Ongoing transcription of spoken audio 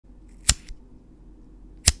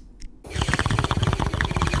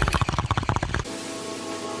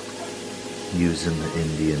using the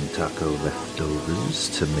Indian taco leftovers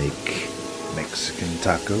to make Mexican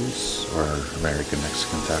tacos, or American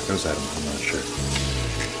Mexican tacos, I'm not sure.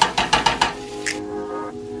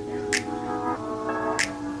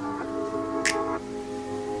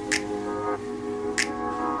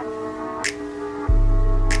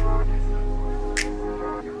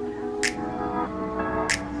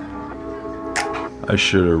 I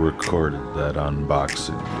should have recorded that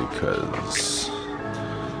unboxing because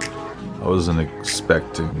I wasn't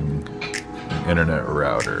expecting an internet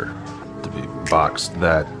router to be boxed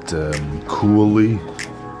that coolly,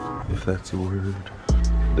 if that's a word.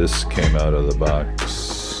 This came out of the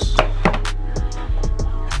box.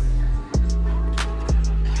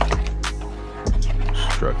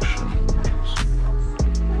 Instructions.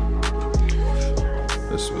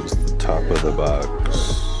 This was the top of the box.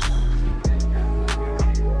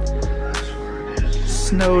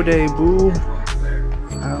 Snow day, boo.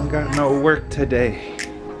 I don't got no work today.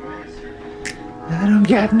 I don't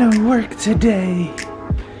got no work today.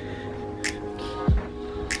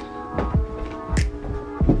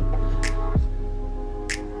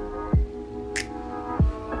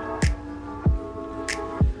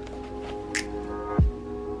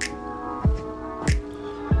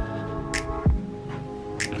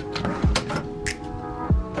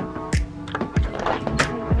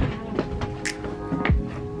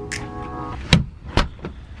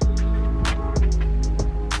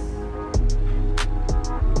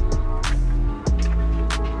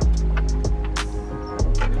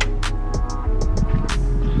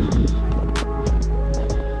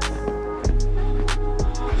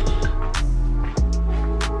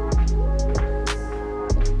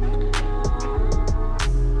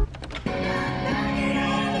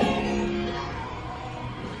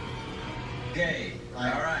 Okay,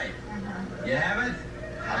 alright. You have it?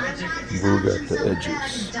 I bet you can. Who got the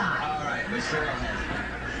edges? Alright, we sure have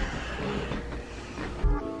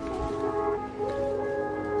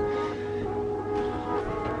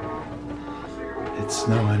It's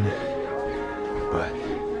snowing, but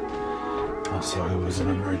also it was an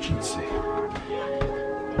emergency.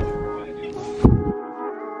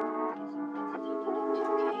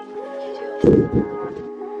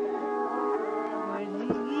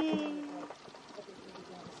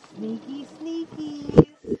 Sneaky, sneaky.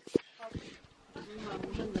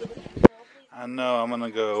 I know, I'm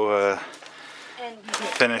gonna go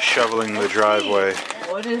finish shoveling the driveway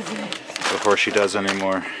What is it? before she does any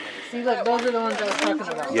more. See, look, those are the ones I was talking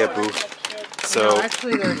about. Yeah, boo. No, So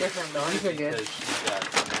actually, they're different though. These are good.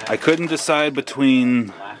 I couldn't decide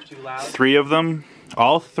between 3 of them.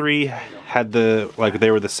 All 3 had they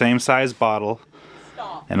were the same size bottle,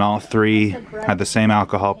 and all 3 had the same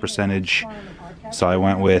alcohol percentage. So I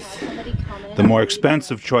went with the more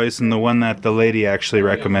expensive choice and the one that the lady actually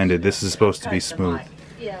recommended. This is supposed to be smooth.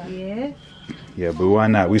 Yeah? Yeah, but why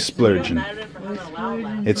not? We splurging.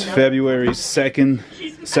 It's February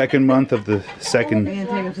 2nd month of the second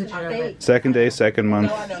day, second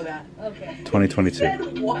month, 2022.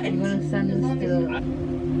 I'm gonna send this to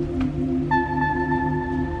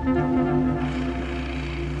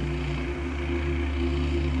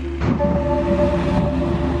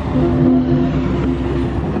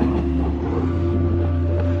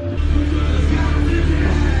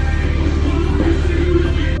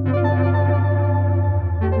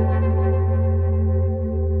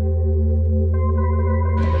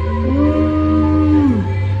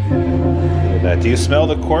Do you smell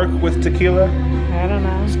the cork with tequila? I don't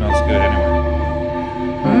know. It smells good anyway.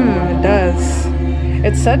 It does.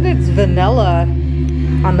 It said it's vanilla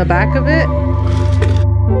on the back of it.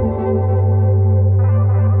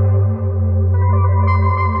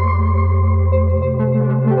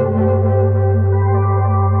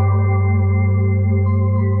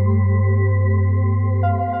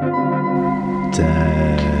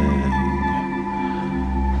 Dang.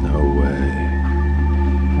 No way.